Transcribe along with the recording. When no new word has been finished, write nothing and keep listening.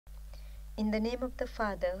In the name of the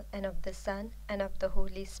Father, and of the Son, and of the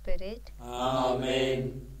Holy Spirit.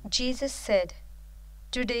 Amen. Jesus said,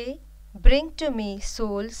 "Today bring to me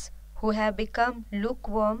souls who have become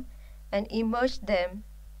lukewarm, and immerse them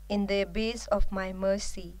in the abyss of my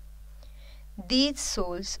mercy." These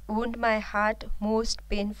souls wound my heart most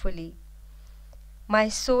painfully. My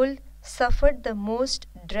soul suffered the most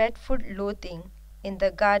dreadful loathing in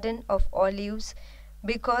the Garden of Olives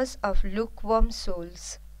because of lukewarm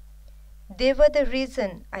souls. They were the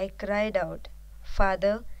reason I cried out,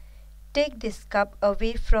 "Father, take this cup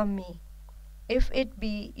away from me, if it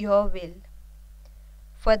be your will."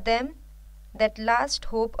 For them, that last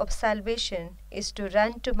hope of salvation is to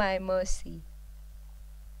run to my mercy.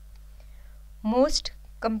 Most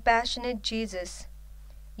compassionate Jesus,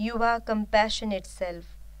 you are compassion itself.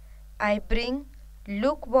 I bring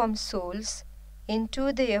lukewarm souls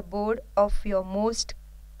into the abode of your most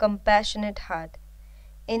compassionate heart.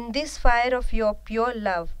 In this fire of your pure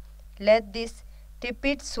love, let these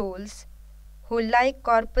tepid souls, who like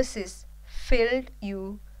corpses filled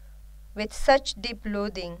you with such deep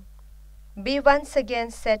loathing, be once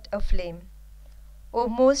again set aflame. O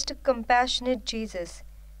most compassionate Jesus,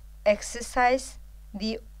 exercise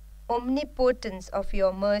the omnipotence of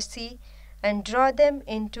your mercy and draw them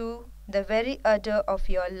into the very udder of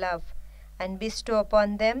your love, and bestow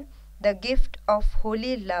upon them the gift of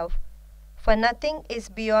holy love, for nothing is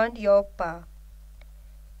beyond your power.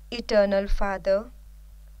 Eternal Father,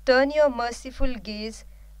 turn your merciful gaze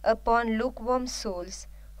upon lukewarm souls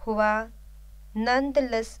who are none the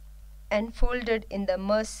less enfolded in the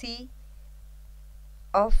mercy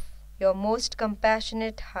of your most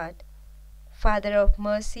compassionate heart. Father of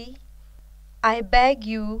mercy, I beg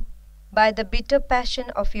you, by the bitter passion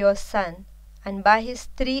of your Son, and by his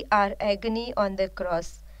 3-hour agony on the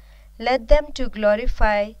cross, let them to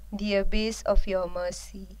glorify the abyss of your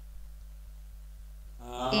mercy.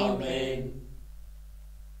 Amen.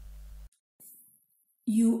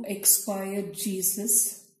 You expired,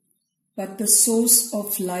 Jesus, but the source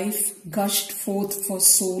of life gushed forth for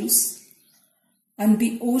souls, and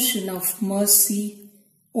the ocean of mercy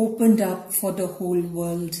opened up for the whole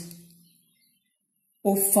world.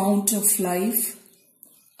 O fount of life,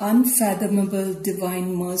 unfathomable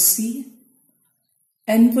divine mercy,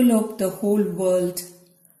 envelope the whole world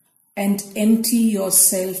and empty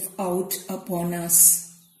yourself out upon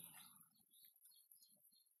us.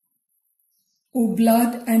 O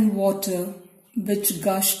blood and water which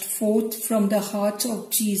gushed forth from the heart of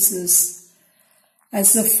Jesus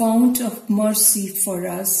as a fount of mercy for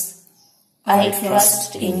us, I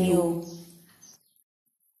trust in you.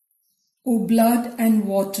 O blood and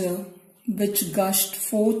water which gushed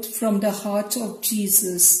forth from the heart of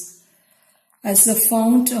Jesus as a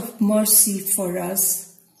fount of mercy for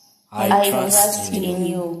us, I trust in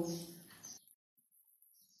you.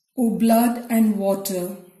 O blood and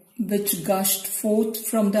water which gushed forth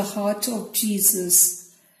from the heart of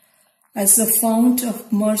Jesus as a fount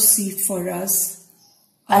of mercy for us,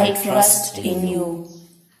 I trust in you.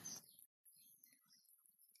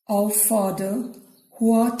 Our Father,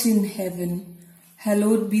 who art in heaven,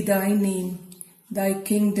 hallowed be thy name. Thy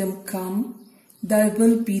kingdom come, thy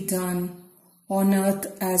will be done, on earth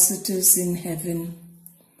as it is in heaven.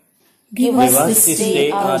 Give us this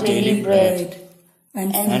day our daily bread,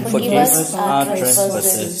 and forgive us our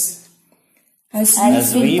trespasses,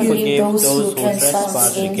 as we forgive those who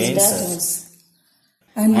trespass against us.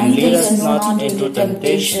 And lead us not into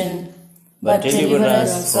temptation, but deliver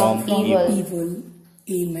us from evil.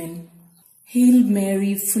 Amen. Hail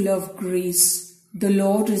Mary, full of grace, the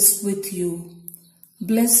Lord is with you.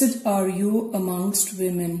 Blessed are you amongst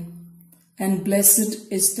women, and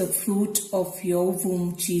blessed is the fruit of your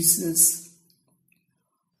womb, Jesus.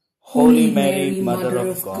 Holy Mary, Mother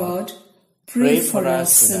of God, pray for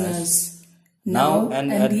us sinners, now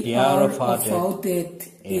and at the hour of our death.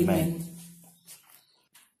 Amen.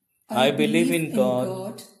 I believe in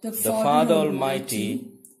God, the Father Almighty,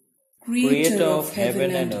 Creator of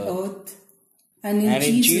heaven and earth, and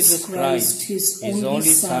in Jesus Christ, his only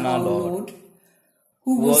Son, our Lord,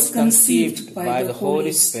 who was conceived by the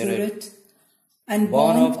Holy Spirit and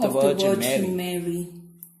born of the Virgin Mary,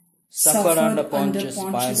 suffered under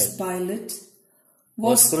Pontius Pilate,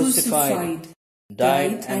 was crucified,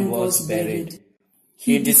 died and was buried.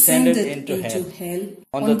 He descended into hell.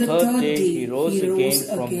 On the third day he rose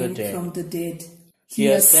again from the dead. He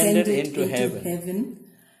ascended into heaven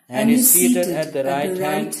and is seated at the right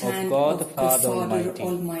hand of God the Father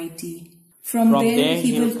Almighty. From there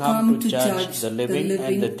he will come to judge the living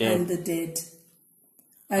and the dead.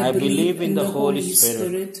 I believe in the Holy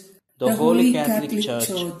Spirit, the Holy Catholic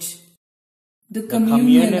Church, the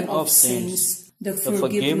communion of sins, the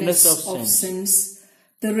forgiveness of sins,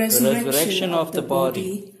 the resurrection of the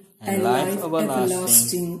body, and life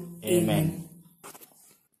everlasting. Amen.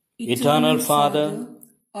 Eternal Father,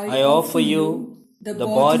 I offer you the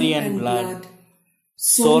body and blood,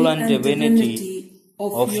 soul and divinity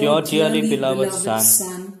of your dearly beloved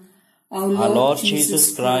Son, our Lord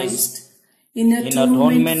Jesus Christ, in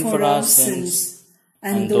atonement for our sins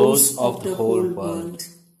and those of the whole world.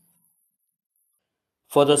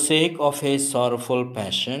 For the sake of his sorrowful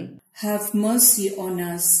passion, have mercy on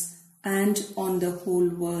us and on the whole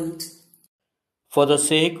world. For the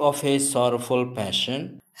sake of his sorrowful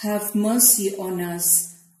passion, have mercy on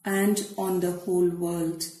us and on the whole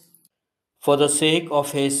world. For the sake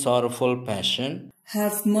of his sorrowful passion,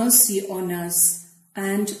 have mercy on us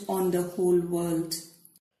and on the whole world.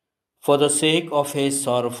 For the sake of his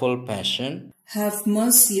sorrowful passion, have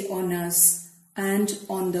mercy on us and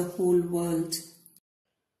on the whole world.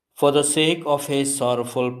 For the sake of his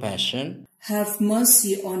sorrowful passion, have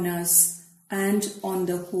mercy on us and on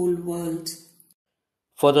the whole world.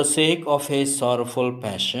 For the sake of his sorrowful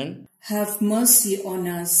passion, have mercy on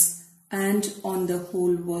us and on the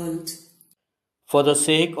whole world. For the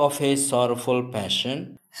sake of his sorrowful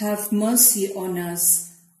passion, have mercy on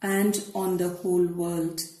us and on the whole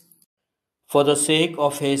world. For the sake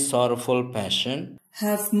of his sorrowful passion,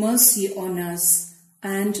 have mercy on us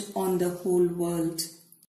and on the whole world.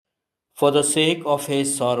 For the sake of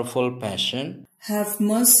his sorrowful passion, have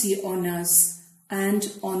mercy on us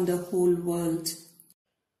and on the whole world.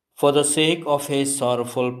 For the sake of his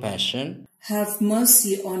sorrowful passion, have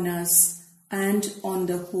mercy on us and on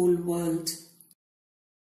the whole world.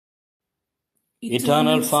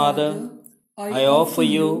 Eternal Father, I offer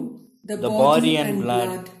you the body and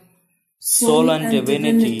blood, soul and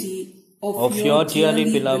divinity of your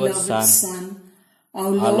dearly beloved Son,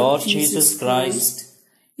 our Lord Jesus Christ,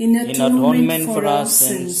 in atonement for our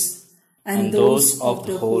sins and those of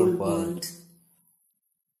the whole world.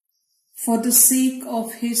 For the sake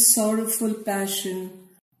of his sorrowful passion,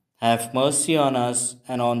 have mercy on us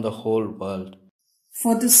and on the whole world.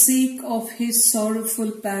 For the sake of his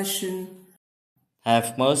sorrowful passion,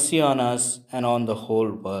 have mercy on us and on the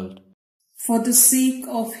whole world. For the sake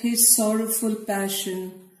of his sorrowful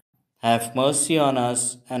passion, have mercy on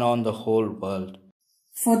us and on the whole world.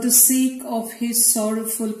 For the sake of his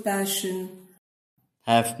sorrowful passion,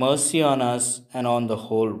 have mercy on us and on the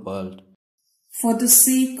whole world. For the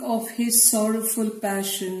sake of his sorrowful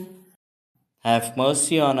passion, have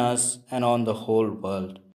mercy on us and on the whole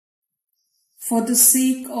world. For the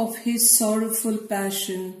sake of his sorrowful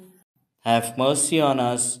passion, have mercy on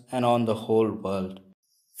us and on the whole world.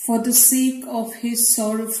 For the sake of his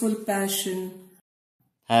sorrowful passion,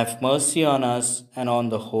 have mercy on us and on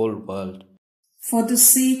the whole world. For the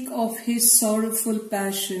sake of his sorrowful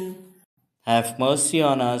passion, have mercy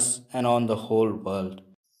on us and on the whole world.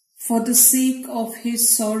 For the sake of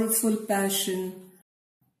his sorrowful passion,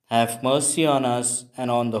 have mercy on us and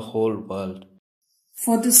on the whole world.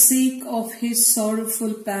 For the sake of his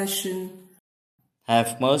sorrowful passion,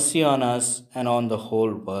 have mercy on us and on the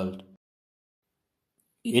whole world.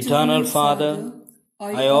 Eternal Father,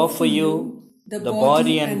 I offer you the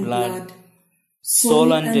body and blood,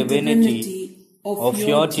 soul and divinity of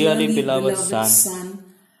your dearly beloved Son,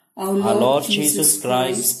 our Lord Jesus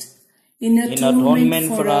Christ, in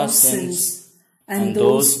atonement for our sins and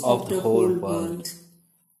those of the whole world.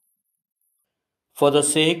 For the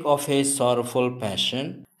sake of his sorrowful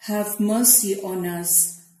passion, have mercy on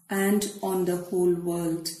us and on the whole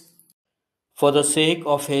world. For the sake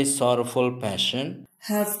of his sorrowful passion,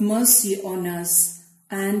 have mercy on us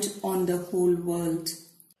and on the whole world.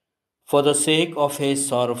 For the sake of his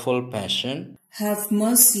sorrowful passion, have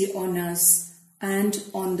mercy on us and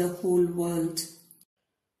on the whole world.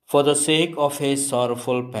 For the sake of his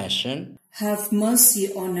sorrowful passion, have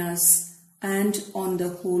mercy on us and on the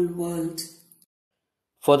whole world.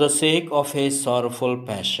 For the sake of his sorrowful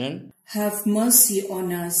passion, have mercy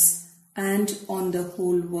on us and on the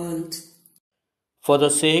whole world. For the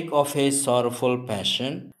sake of his sorrowful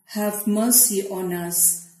passion, have mercy on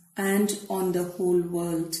us and on the whole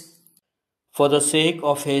world. For the sake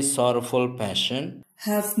of his sorrowful passion,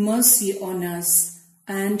 have mercy on us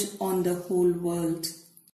and on the whole world.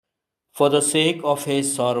 For the sake of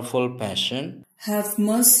his sorrowful passion, have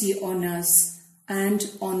mercy on us and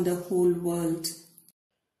on the whole world.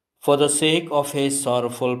 For the sake of his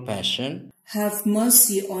sorrowful passion, have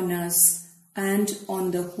mercy on us and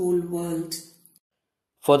on the whole world.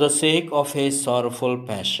 For the sake of his sorrowful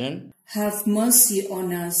passion, have mercy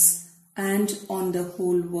on us and on the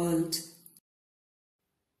whole world.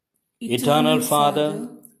 Eternal Father,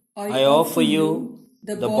 I offer you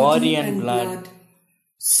the body and blood,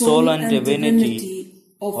 soul and divinity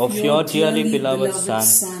of your dearly beloved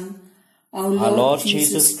Son, our Lord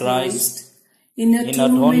Jesus Christ, in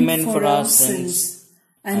atonement for our sins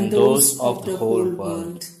and those of the whole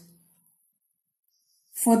world.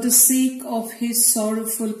 For the sake of his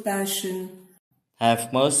sorrowful passion,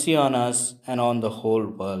 have mercy on us and on the whole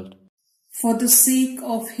world. For the sake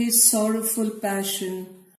of his sorrowful passion,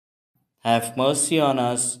 have mercy on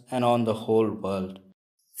us and on the whole world.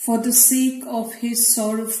 For the sake of his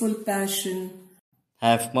sorrowful passion,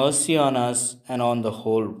 have mercy on us and on the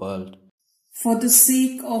whole world. For the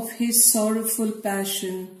sake of his sorrowful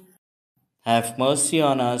passion, have mercy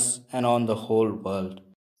on us and on the whole world.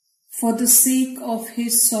 For the sake of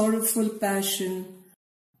his sorrowful passion,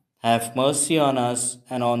 have mercy on us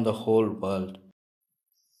and on the whole world.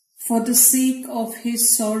 For the sake of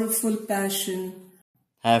his sorrowful passion,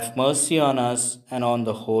 have mercy on us and on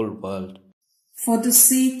the whole world. For the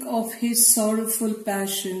sake of his sorrowful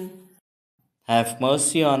passion, have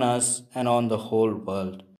mercy on us and on the whole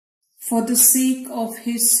world. For the sake of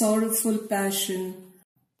his sorrowful passion,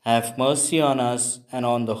 have mercy on us and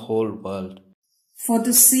on the whole world. For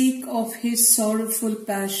the sake of his sorrowful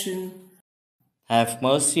passion, have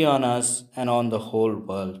mercy on us and on the whole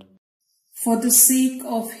world. For the sake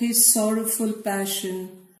of his sorrowful passion,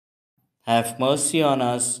 have mercy on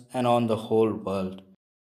us and on the whole world.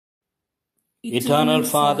 Eternal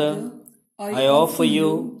Father, I offer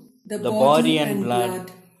you the body and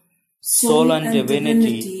blood, soul and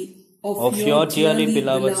divinity of your dearly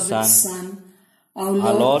beloved Son, our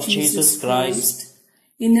Lord Jesus Christ,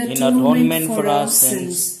 in atonement for our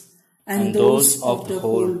sins and those of the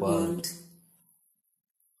whole world.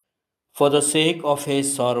 For the sake of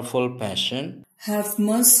his sorrowful passion, have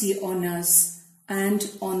mercy on us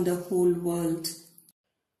and on the whole world.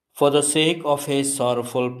 For the sake of his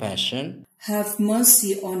sorrowful passion, have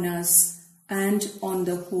mercy on us and on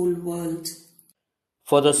the whole world.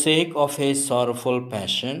 For the sake of his sorrowful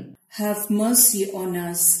passion, have mercy on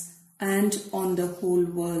us and on the whole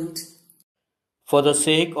world. For the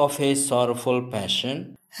sake of his sorrowful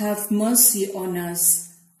passion, have mercy on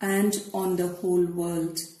us and on the whole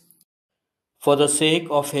world. For the sake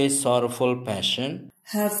of his sorrowful passion,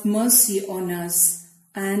 have mercy on us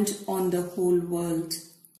and on the whole world.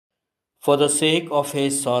 For the sake of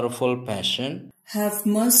his sorrowful passion, have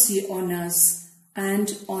mercy on us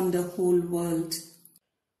and on the whole world.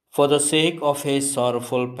 For the sake of his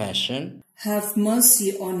sorrowful passion, have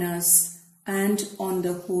mercy on us and on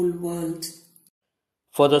the whole world.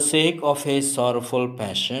 For the sake of his sorrowful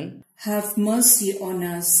passion, have mercy on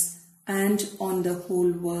us and on the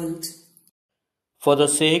whole world. For the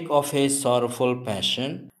sake of his sorrowful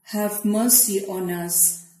passion, have mercy on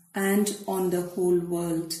us and on the whole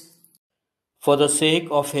world. For the sake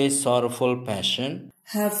of his sorrowful passion,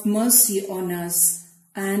 have mercy on us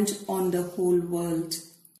and on the whole world.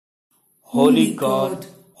 Holy God,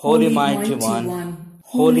 Holy Mighty One,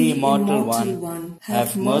 Holy Immortal One,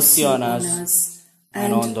 have mercy on us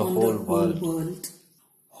and on the whole world.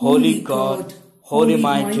 Holy God, Holy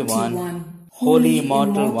Mighty One, Holy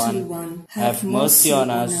Immortal One, have mercy on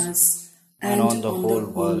us and on the whole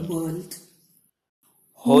world.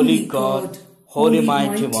 Holy God, Holy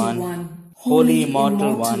Mighty One, Holy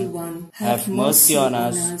Immortal One, have mercy on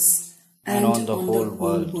us and on the whole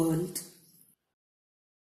world.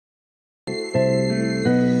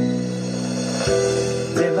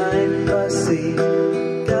 Divine mercy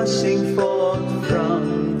gushing forth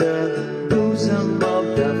from the bosom of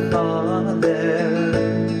the Father,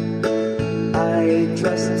 I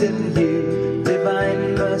trust in you.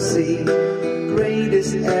 Divine mercy,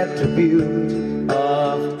 greatest attribute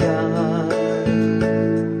of God.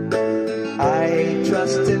 I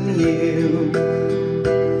trust in you.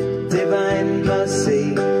 Divine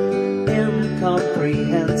mercy,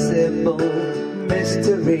 incomprehensible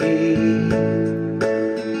mystery.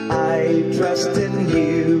 I trust in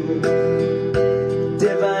you.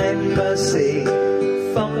 Divine mercy,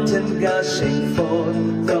 fountain gushing forth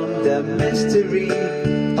from the mystery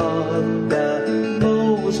of the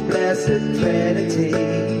most blessed Trinity.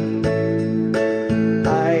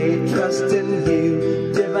 I trust in you.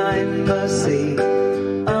 Divine mercy,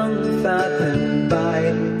 unfathomed by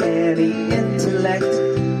any intellect,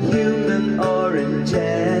 human or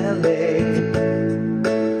angelic.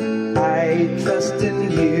 I trust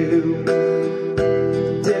in you.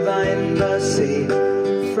 Divine mercy,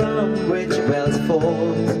 from which wells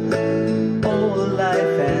forth all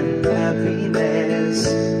life and happiness.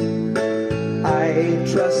 I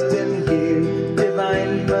trust in you.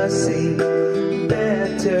 Divine mercy,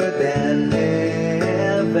 better than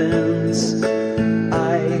heavens.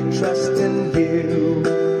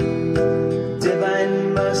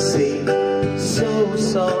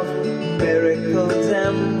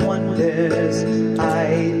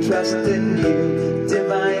 trust in you,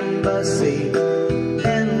 divine mercy,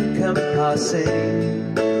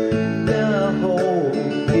 encompassing the whole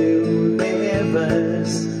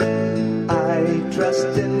universe. I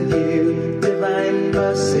trust in you, divine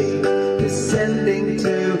mercy, descending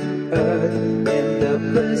to earth in the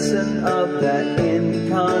person of that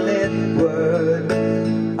incarnate Word.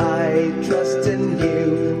 I trust in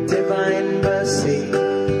you, divine mercy,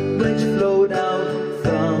 which flowed out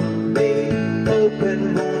from the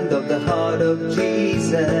open wound of the heart of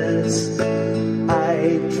Jesus.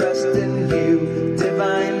 I trust in you,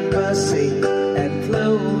 divine mercy,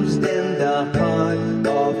 enclosed in the heart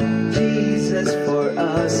of Jesus for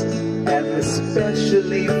us, and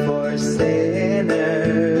especially for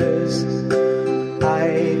sinners.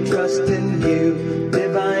 I trust in you,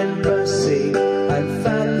 divine mercy,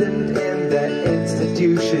 unfathomed in the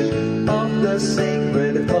institution of the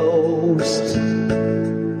sacred host.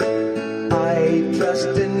 I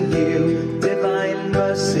trust in you, divine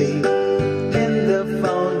mercy, in the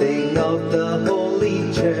founding of the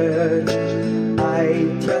Holy Church. I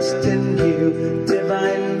trust in you,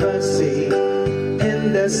 divine mercy,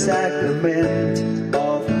 in the sacrament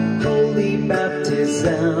of holy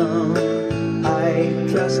baptism. I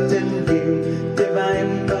trust in you,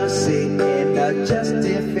 divine mercy, in our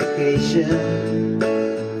justification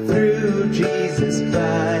through Jesus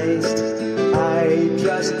Christ. I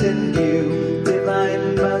trust in you,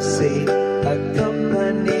 divine mercy,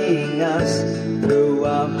 accompanying us through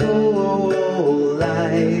our whole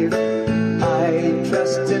life. I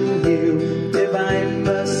trust in you, divine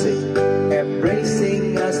mercy,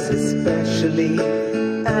 embracing us especially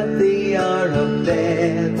at the hour of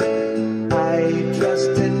death. I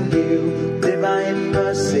trust in you, divine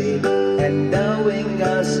mercy, endowing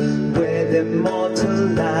us with immortal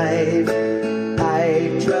life.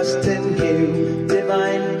 I trust in you,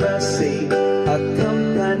 divine mercy,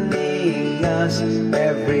 accompanying us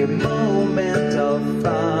every moment of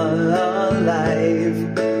our life.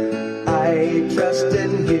 I trust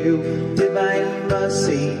in you, divine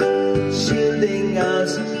mercy, shielding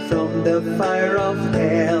us from the fire of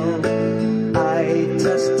hell. I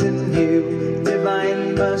trust in you,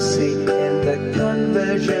 divine mercy, in the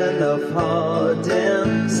conversion of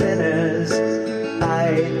hardened sinners.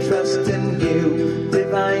 I trust in you,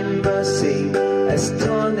 divine mercy,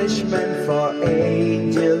 astonishment for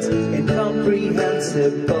angels,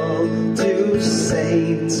 incomprehensible to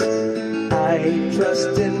saints. I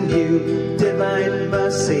trust in you, divine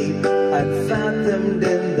mercy, unfathomed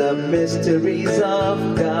in the mysteries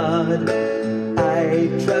of God. I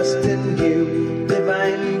trust in you,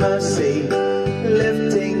 divine mercy,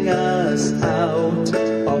 lifting us out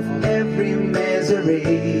of every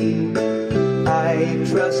misery. I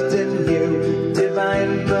trust in you,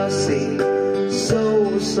 divine mercy,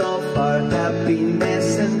 source of our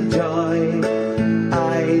happiness and joy.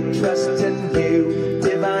 I trust in you,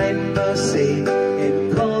 divine mercy,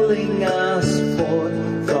 in calling us forth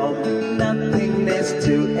from nothingness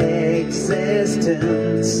to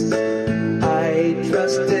existence. I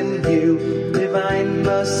trust in you, divine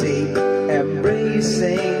mercy,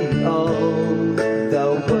 embracing all the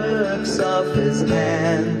works of his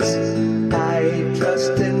hands. I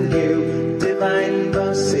trust in you, divine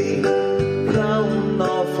mercy, crown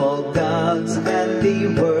of all God's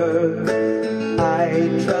handiwork. I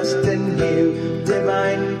trust in you,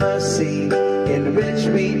 divine mercy, in which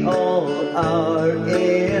we all are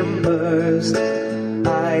immersed.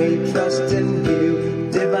 I trust in you,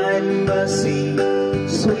 divine mercy,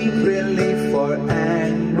 sweet relief for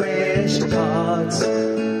anguished hearts.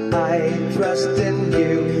 I trust in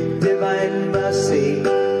you, divine mercy,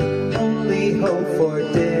 only hope for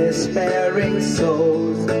despairing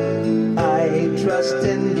souls. I trust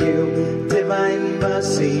in you, divine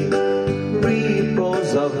mercy,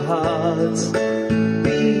 repose of hearts,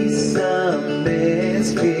 peace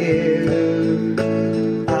amidst fear.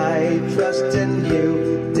 I trust in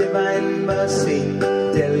you, divine mercy,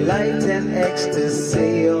 delight and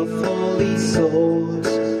ecstasy of holy souls.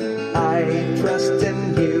 I trust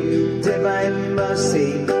in you, divine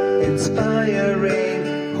mercy,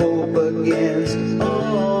 inspiring hope against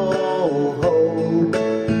all hope.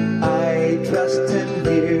 I trust in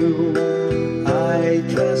you, I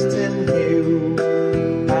trust in you,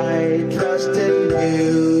 I trust in you.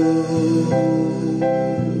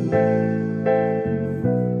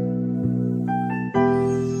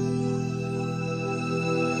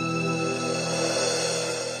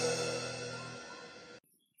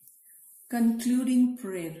 Concluding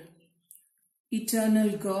prayer.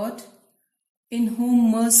 Eternal God, in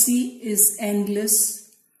whom mercy is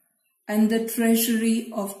endless and the treasury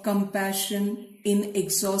of compassion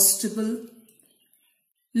inexhaustible,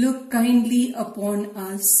 Look kindly upon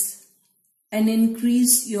us and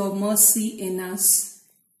increase your mercy in us,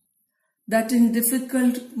 that in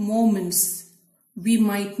difficult moments we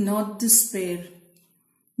might not despair,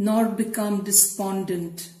 nor become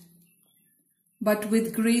despondent, but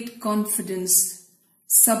with great confidence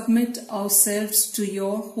submit ourselves to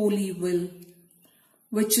your holy will,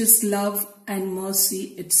 which is love and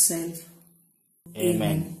mercy itself.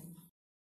 Amen.